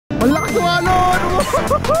Malakas ng alon!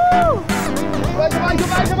 Sabay!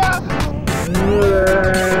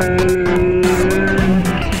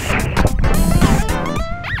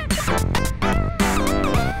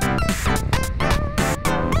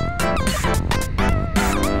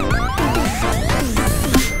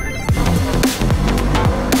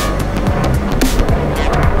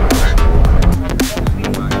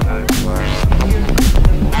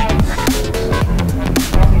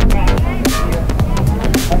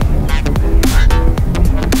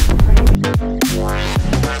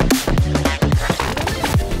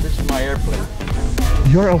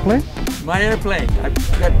 Your airplane? My airplane. I've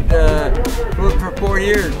got flew it for 4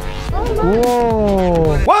 years.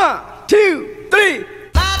 Whoa! 1, 2, 3.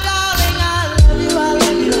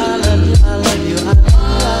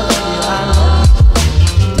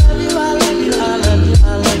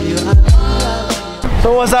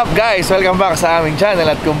 So what's up guys? Welcome back sa aming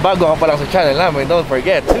channel. At kung bago ka pa lang sa channel namin, don't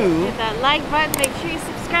forget to hit that like button, make sure you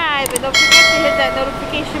subscribe, and don't forget to hit that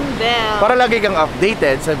notification bell para lagi kang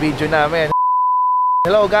updated sa video namin.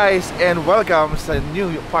 Hello guys and welcome sa new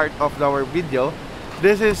part of our video.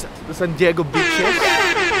 This is the San Diego Beaches.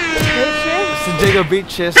 San Diego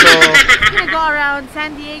Beaches. So we're gonna go around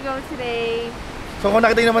San Diego today. So kung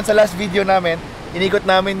nakita naman sa last video namin, inikot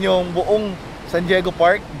namin yung buong San Diego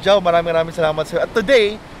Park. Joe, maraming salamat sa iyo. At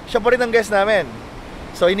today, siya pa rin ang guest namin.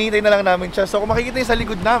 So hinihintay na lang namin siya. So kung makikita niyo sa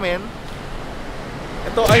likod namin,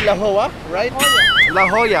 ito ay La Jolla, right? La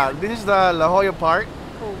Jolla. This is the La Jolla Park.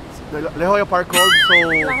 The La Jolla Park Cove. So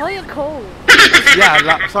La Jolla Cove. Yeah,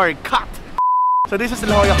 sorry, cut. So this is the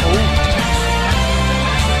La Jolla Cove.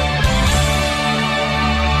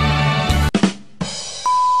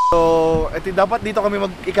 So dapat dito kami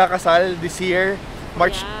mag-ikakasal this year,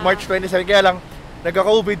 March 27. Kaya lang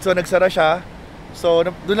nagka-COVID, so nagsara siya. So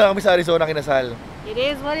doon lang kami sa Arizona kinasal. It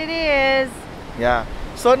is what it is. Yeah.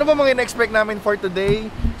 So ano ba mga in-expect namin for today?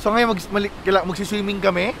 So ngayon magsiswimming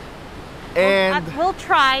kami. And at we'll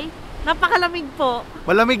try. Napakalamig po.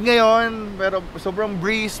 Malamig ngayon, pero sobrang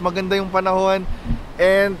breeze, maganda yung panahon.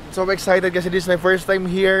 And so excited kasi this is my first time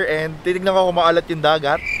here and titignan ko kung maalat yung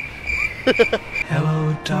dagat.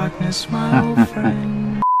 Hello darkness my old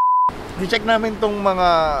friend. I-check namin tong mga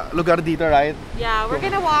lugar dito, right? Yeah, we're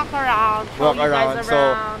gonna walk around. Walk around.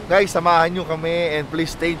 So guys, samahan nyo kami and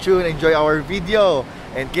please stay tuned, enjoy our video.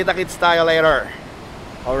 And kita-kits tayo later.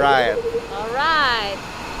 Alright. Alright.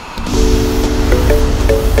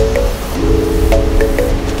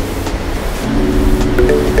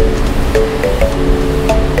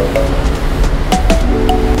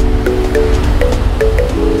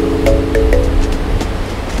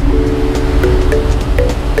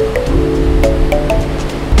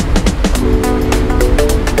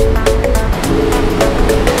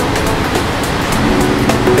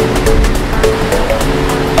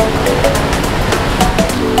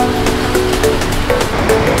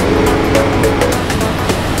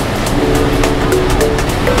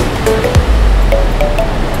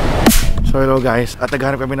 So hello guys, at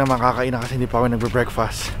naghanap kami ng makakain kasi hindi pa kami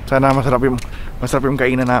nagbe-breakfast. Sana masarap yung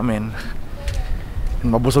kainan namin.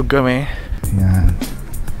 Mabusog kami. Yan.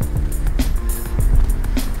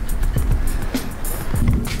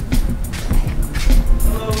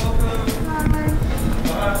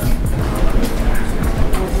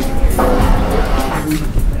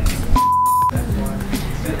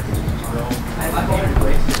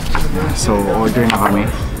 So order na kami.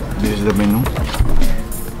 This is the menu.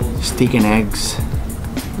 Steak and eggs.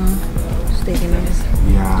 Steak and eggs.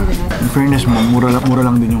 Yeah. In fairness mo, mura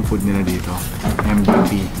lang din yung food nila dito.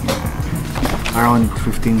 MVP. Yeah. Around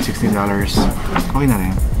 $15-16. Okay na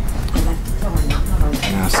rin.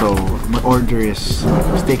 Yeah, so my order is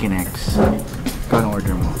steak and eggs. Ikaw ang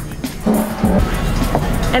order mo.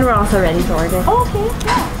 And we're also ready to order. Oh, okay,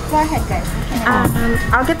 yeah. Go ahead, guys.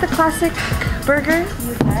 I'll get the classic burger.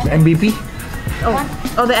 MVP?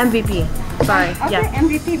 Oh, the MVP. Sorry. Okay, Yeah.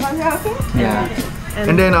 MVP burger, okay? Yeah.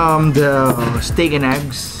 And then the steak and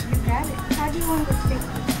eggs. You got it. How do you want the steak?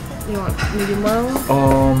 You want medium well?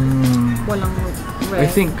 Walang red. I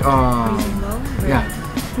think Medium well? yeah.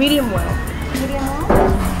 Medium well. Medium well?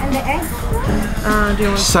 And the eggs? Do you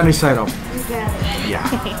want? Sunny side up. You got it. Yeah.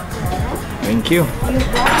 Thank you. You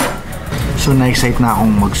got it. So na-excite na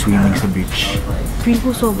akong mag-swimming sa beach. Feel ko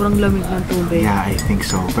sobrang lamig ng tubig. Yeah, I think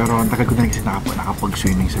so. Pero ang tagal ko na kasi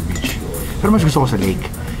nakapag-swimming sa beach. Pero mas gusto ko sa lake.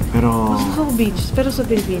 Pero Mas gusto ko beach, pero sa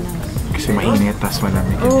Pilipinas. kasi mainit, tas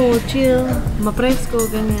malamig. Oh, chill. Mapresko,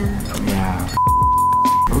 ganyan. Yeah.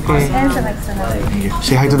 Okay. And some extra noodles.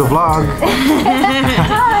 Say hi to the vlog.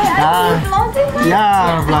 Hi, are you vlogging?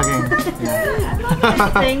 Yeah, I'm vlogging. Yeah.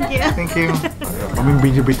 Thank you. Thank you. kaming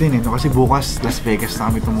video bitin eh, no? Kasi bukas Las Vegas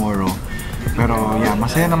na kami tomorrow. Pero yeah,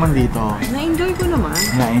 masaya naman dito. Na-enjoy ko naman.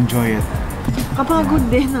 Na-enjoy it. Kapagod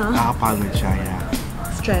din ha. Nakakapagod siya, yeah.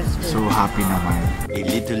 Stressful. So happy naman. A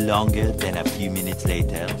little longer than a few minutes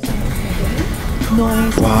later.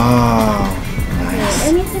 Nice. Wow! Nice.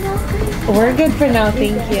 Anything else? We're good for now,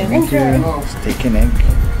 thank you. Enjoy. Steak and egg.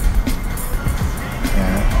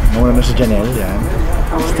 Yan. Muna na si Janelle, yan.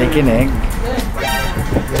 Steak and egg.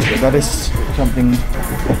 That is something...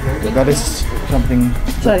 That is something...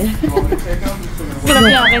 Sorry. Sarap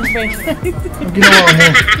yung akin, French. Ang ginawa mo?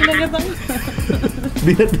 Kinagatan.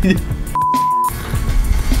 Binat niya.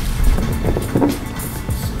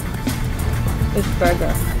 It's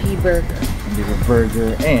burger. P-burger. Hindi ba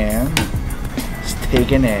burger and...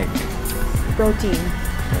 Steak and egg. Protein.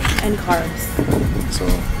 And carbs. So...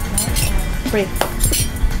 Pray.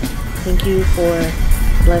 Thank you for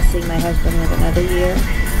blessing my husband with another year.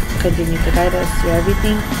 Continue to guide us through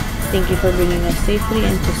everything. Thank you for bringing us safely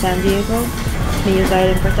into San Diego. May you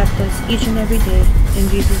guide and protect us each and every day. In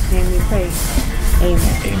Jesus' name we pray.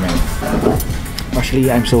 Amen. Amen.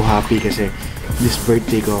 Actually, I'm so happy kasi this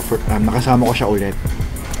birthday ko, nakasama ko siya ulit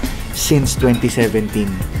since 2017.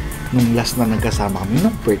 Nung last na nagkasama kami,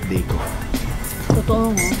 nung birthday ko.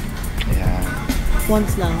 Totoo mo? Ayan.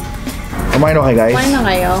 Once lang. Kumain na kayo, guys? Kumain na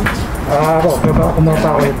kayo? Ako.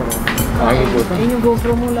 Kumapa ako ito. Yun yung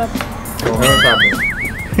GoPro mo lang. Oo, ano sabi?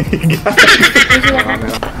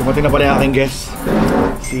 Dumating na pala yung aking guest.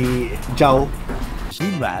 Si Jao.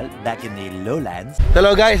 Meanwhile, back in the lowlands.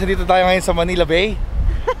 Hello guys, nandito tayo ngayon sa Manila Bay.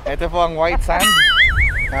 Ito po ang white sand.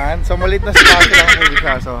 Yan. So maliit na spot lang po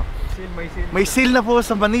siya. So, may seal na po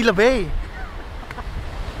sa Manila Bay.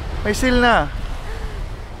 May seal na.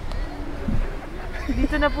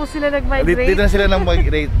 Dito na po sila nag-migrate. Dito na sila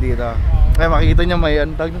nag-migrate dito. Kaya makikita nyo may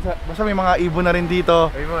basta may mga ibon na rin dito.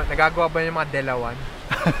 Nagagawa ba yung mga delawan?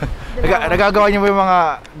 Nagagawa nyo ba yung mga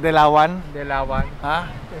delawan? Delawan? Ha?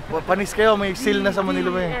 Panis kayo, may seal na sa Manila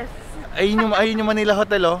Bay. Yes. Ayun yung Manila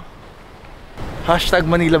Hotel, oh. Hashtag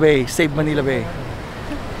Manila Bay, save Manila Bay.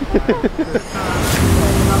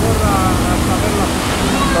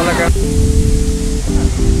 Talaga.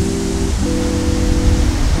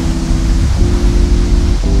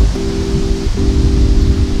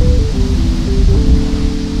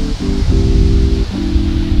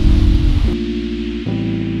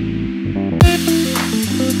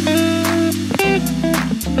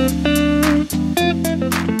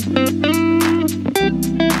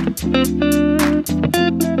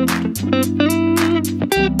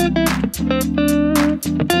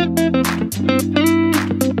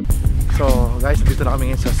 So guys, dito na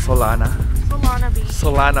kami ngayon sa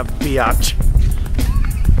Solana Beach.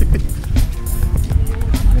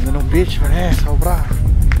 Ganda ng beach, man, sobra.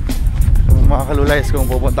 So, mga kalulays, kung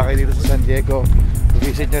pupunta kayo dito sa San Diego,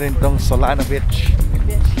 visit nyo rin tong Solana Beach.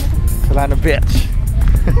 Solana Beach.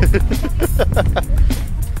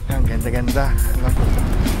 Ang ganda-ganda.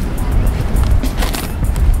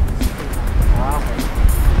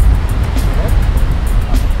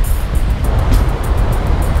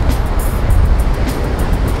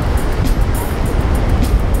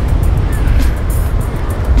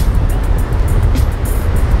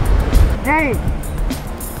 Hey!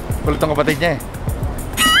 Kulit ang kapatid niya eh.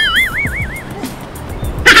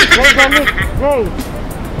 Hey, Dominic! Hey!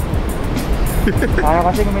 Ayaw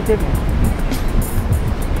kasi gumitin eh.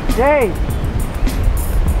 Hey!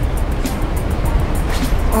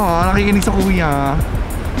 Oh, nakikinig sa kuya.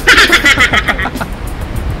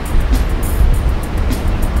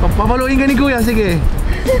 Papaluin ka ni kuya, sige.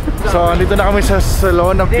 So, dito na kami sa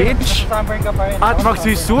Solana Beach. At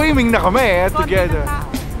magsiswimming na kami together.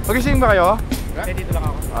 Mag-swimming ba kayo? Dito lang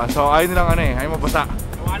ako. So, ayaw nilang ano eh, ayaw mabasa.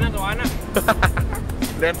 Tuwana.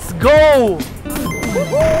 Let's go!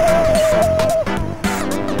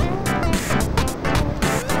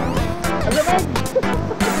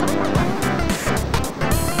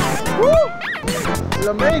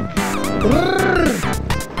 Lamig!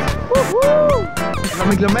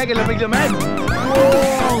 Lamig!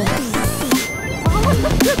 Wow!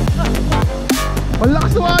 Ang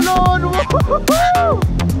lakas ng alon! Wow!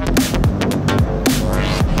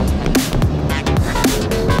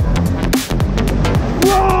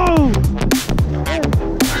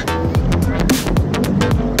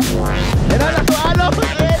 Yan na, lakas ng alon!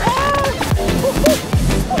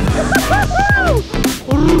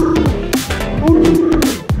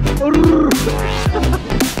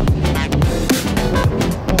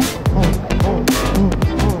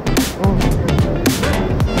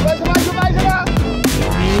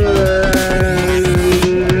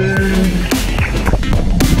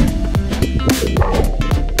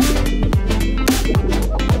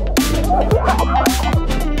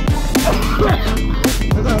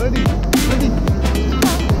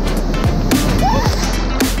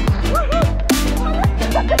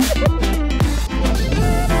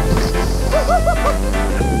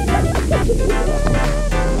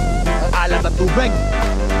 tubig.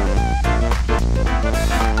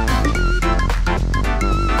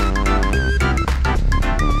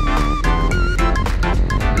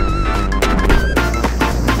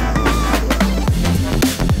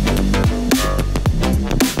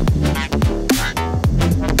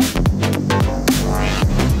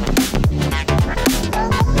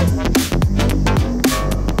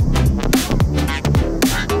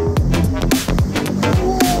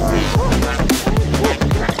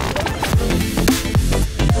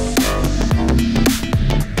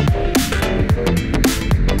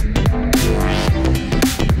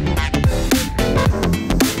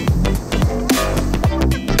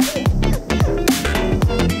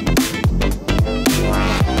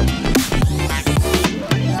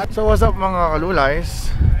 So what's up mga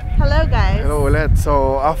kalulays? Hello guys. Hello ulit.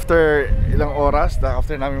 So after ilang oras,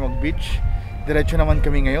 after namin mag-beach, diretso naman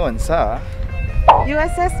kami ngayon sa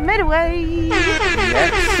USS Midway.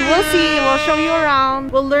 Yes. We'll see. We'll show you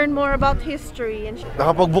around. We'll learn more about history and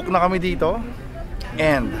Nakapag-book na kami dito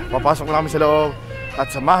and papasok na kami sa loob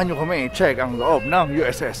at samahan nyo kami check ang loob ng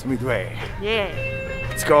USS Midway. yeah.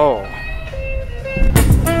 Let's go!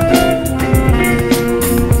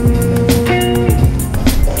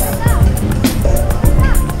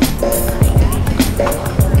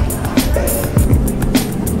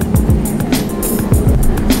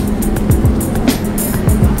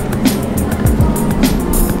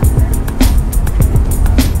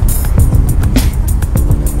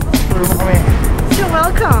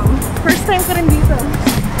 Welcome. First time ko rin dito.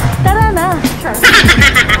 Tara na. Sure.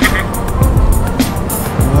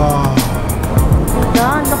 Wow!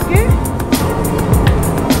 Ganda, laki.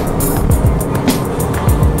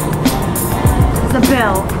 The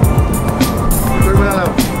bell. Turn mo na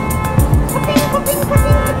lang.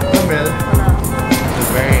 The bell. The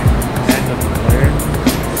very end of the flare.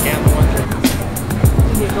 Scan the one.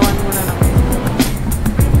 Hindi, gawan muna lang.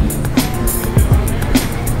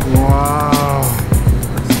 Wow!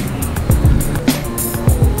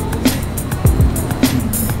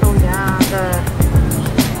 Oh yeah,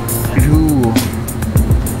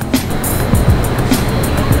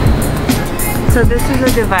 So this is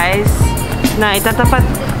a device na itatapat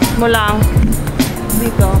mo lang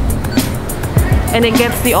dito. And it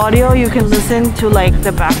gets the audio. You can listen to like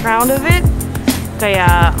the background of it.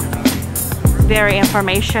 Kaya very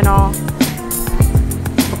informational.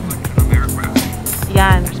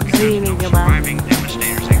 Yan. Rinig nyo ba?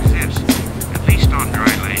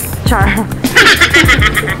 Char.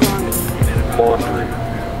 Laundry.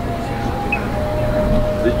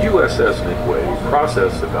 The USS Midway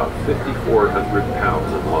processed about 5,400 pounds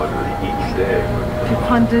of laundry each day.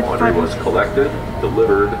 200. Laundry was collected,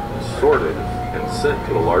 delivered, sorted, and sent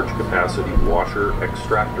to the large capacity washer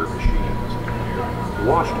extractor machines.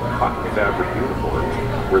 Washed cotton fabric uniforms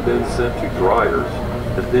were then sent to dryers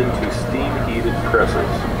and then to steam-heated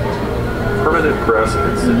presses. Permanent press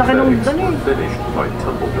and synthetics were finished by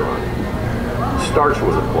tumble drying. Starch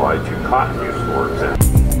was applied to cotton uniforms and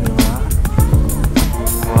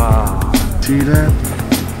Wow! See that?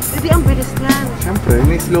 Hindi, ang bilis niyan. Siyempre,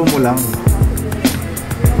 may slow mo lang.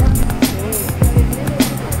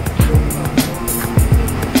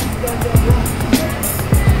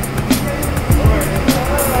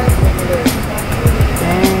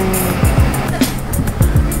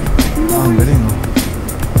 Ang galing, oh.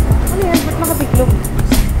 Ano yan? Ba't nakabiglog?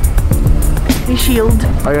 May shield.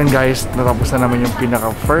 Ayun guys, natapos na naman yung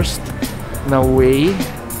pinaka-first na way.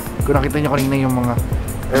 Kung nakita nyo kanina yung mga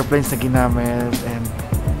airplanes na ginamit and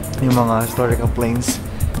yung mga historical planes.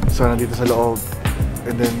 So nandito sa loob.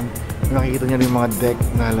 And then nakikita nyo yung mga deck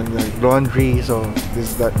na like laundry. So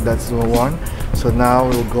that's the one. So now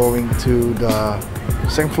we're going to the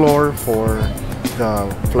second floor for the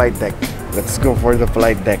flight deck. Let's go for the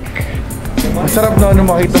flight deck. Masarap no nung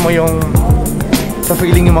makita mo yung sa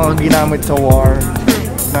feeling yung mga ginamit sa war.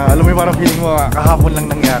 Na alam mo yung parang feeling mo kahapon lang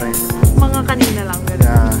nangyari. Mga kanina lang. Ganun.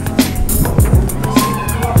 Yeah.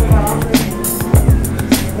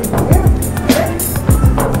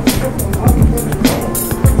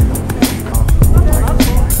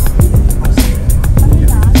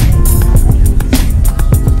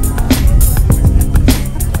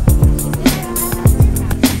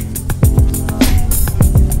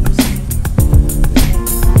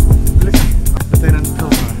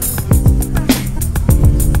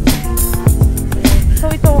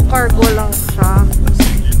 Cargo lang siya.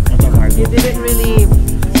 You didn't really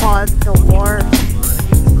fought the war.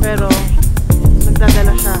 Pero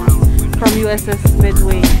nagdadala siya from USS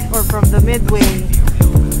Midway or from the Midway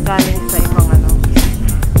galing sa ibang ano.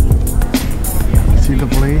 See the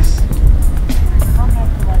place?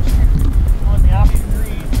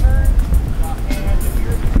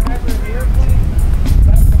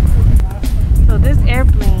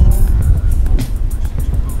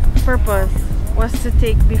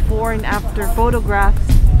 take before and after photographs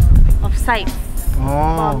of sites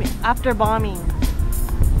after bombing.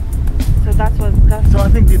 So that's what. So I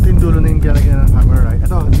think dito yung dulo na yung ginalagay ng camera, right?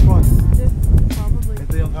 Ito, this one. This probably.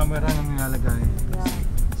 Ito yung camera na nilalagay. Yeah.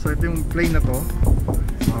 So ito yung plane na to.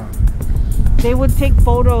 They would take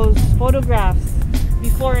photographs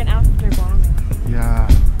before and after bombing. Yeah.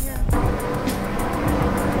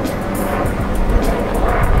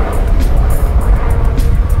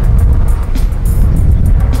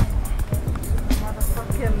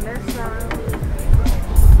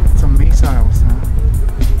 Some missiles, huh?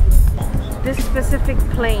 This specific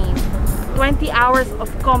plane, 20 hours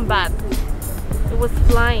of combat. It was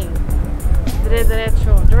flying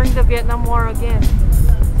dire-diretso during the Vietnam War again.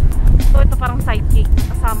 So ito parang sidekick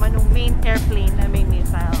kasama nung main airplane na may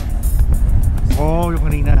missiles. Oh, yung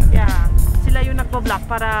kanina. Yeah, sila yung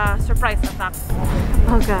nagpo-block para surprise attack.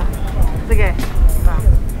 Okay. Sige. Diba?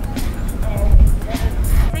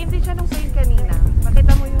 Same din siya nung plane kanina.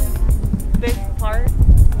 Makita mo yung big part.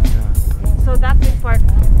 So that big part,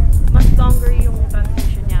 mas longer yung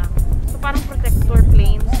transition niya. So parang protector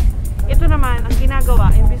planes. Ito naman, ang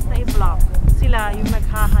ginagawa, imbis na i-block, sila yung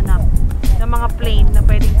naghahanap ng mga plane na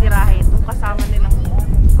pwedeng tirahin kung kasama nilang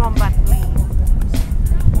combat plane.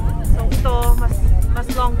 So ito, mas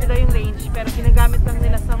long dito yung range, pero ginagamit lang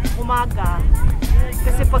nila sa umaga.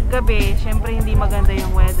 Kasi pag gabi, syempre hindi maganda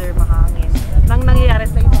yung weather, mahangin. Nang nangyayari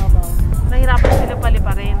sa ibabaw, nahirapan sila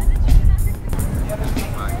paliparin.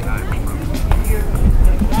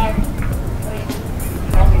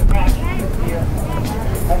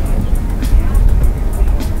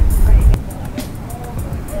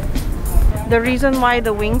 The reason why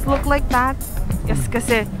the wings look like that is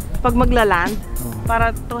kasi pag magla-land,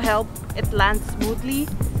 para to help it land smoothly,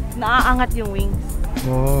 naaangat yung wings.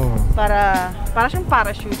 Oh. Para siyang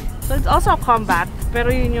parachute. So it's also a combat,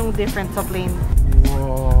 pero yun yung difference sa plane.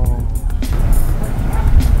 Wow.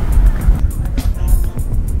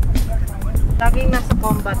 Laging nasa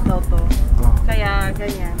combat daw to. Kaya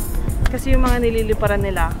ganyan. Kasi yung mga nililiparan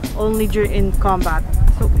nila only during combat.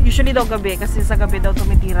 So usually daw gabi kasi sa gabi daw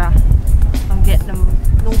tumitira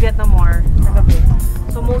nung Vietnam War sa gabi.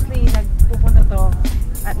 So mostly nagpupunta to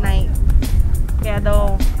at night. Kaya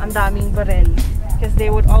daw ang daming barel because they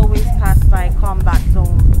would always pass by combat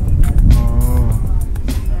zone. Oh.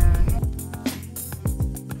 Yeah.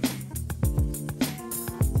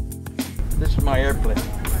 This is my airplane.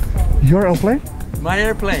 Your airplane? My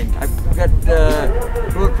airplane. I've got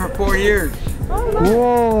flew it for 4 years.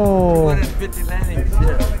 Whoa. 250 landings.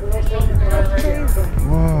 Yeah.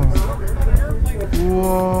 Wow.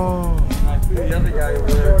 Whoa. The other guy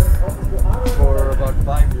over there for about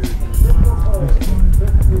 5 years.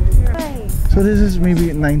 So this is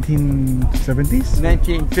maybe 1970s?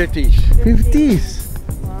 1950s. 50s?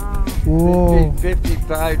 Wow.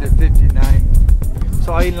 55 to 59.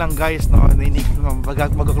 So ayun lang guys, no,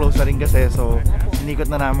 mag-close na rin kasi, so inikot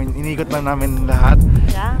na namin lahat.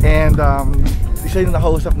 Yeah. And isa yung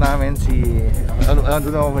nakausap namin si, I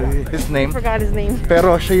don't know his name. I forgot his name.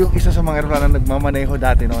 Pero siya yung isa sa mga aeroplano na nagmamaneho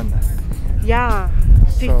dati noon. Yeah.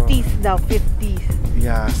 50s daw, 50s.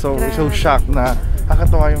 Yeah, so Grabe. shocked na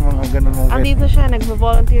nakakatawa yung mga ganun moment. Andito siya,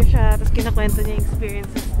 nagvo-volunteer siya, tapos kinakwento niya yung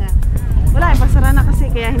experiences niya. Wala, pasara na kasi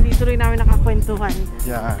kaya hindi tuloy namin nakakwentuhan.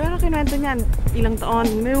 Yeah. Pero kinuwento niya, ilang taon,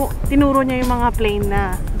 tinuro niya yung mga plane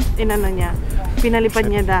na inano niya, pinalipad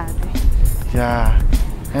niya dati. Yeah.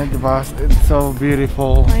 And diba, it's so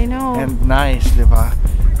beautiful. I know. And nice, diba?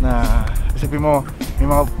 Na isipin mo, may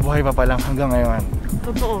mga buhay pa palang hanggang ngayon.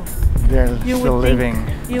 Totoo. They're still living.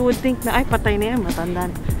 You would think na, ay patay na yan, matanda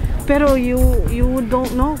na. Pero you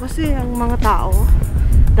don't know kasi ang mga tao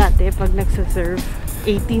dati pag nagsaserve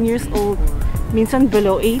 18 years old, minsan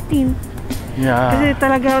below 18. Yeah. Kasi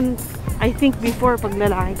talagang, I think before pag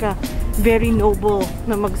lalaki ka, very noble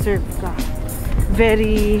na mag-serve ka.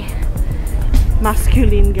 Very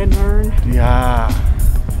masculine, ganun. Yeah.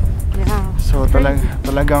 Yeah. So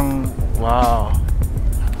talagang wow.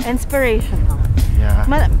 Inspirational. Yeah.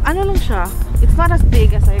 Ano lang siya, it's not as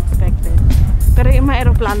big as I expected. Pero yung mga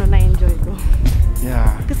aeroplano na enjoy ko.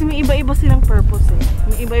 Yeah. Kasi may iba-iba silang purpose eh.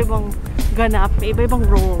 May iba-ibang ganap, may iba-ibang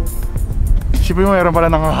role. Isipin mo, mayroon pala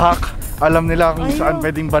ng hack. Alam nila kung Ay, saan no.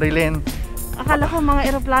 pwedeng barilin. Akala ko mga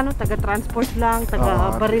aeroplano, taga-transport lang,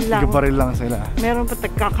 taga-baril lang. Taga-baril lang sila. Meron pa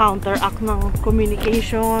taga-counteract ng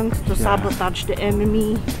communications to sabotage the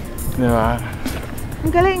enemy. Diba?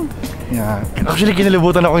 Ang galing! Yeah. Actually,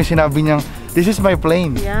 kinalibutan ako yung sinabi niyang, this is my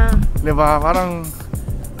plane. Yeah. Diba? Parang,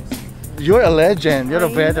 you're a legend. You're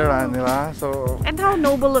a I veteran. know. Diba? So, And how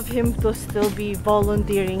noble of him to still be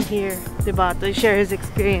volunteering here, diba? To share his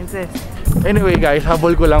experiences. anyway guys,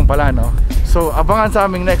 habol ko lang pala, no? So abangan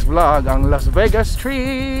sa aming next vlog ang Las Vegas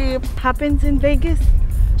trip. Happens in Vegas.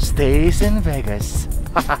 Stays in Vegas.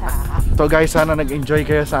 So guys, sana nag-enjoy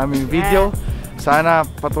kayo sa aming video. Sana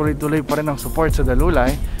patuloy-tuloy pa rin ang support sa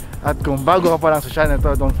DaLulays. At kung bago ka pa lang sa channel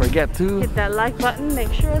to, don't forget to hit that like button,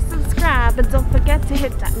 make sure to subscribe, and don't forget to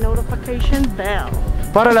hit that notification bell.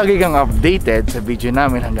 Para lagi kang updated sa video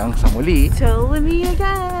namin hanggang sa muli. Till we meet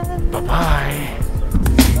again. Bye-bye!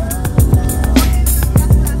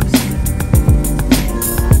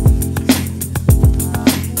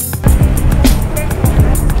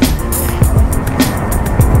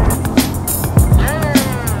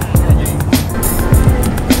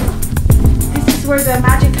 Where the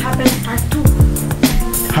magic happens part 2.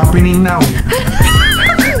 Happening now.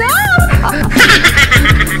 No!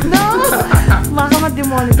 No! Baka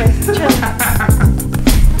ma-demonetize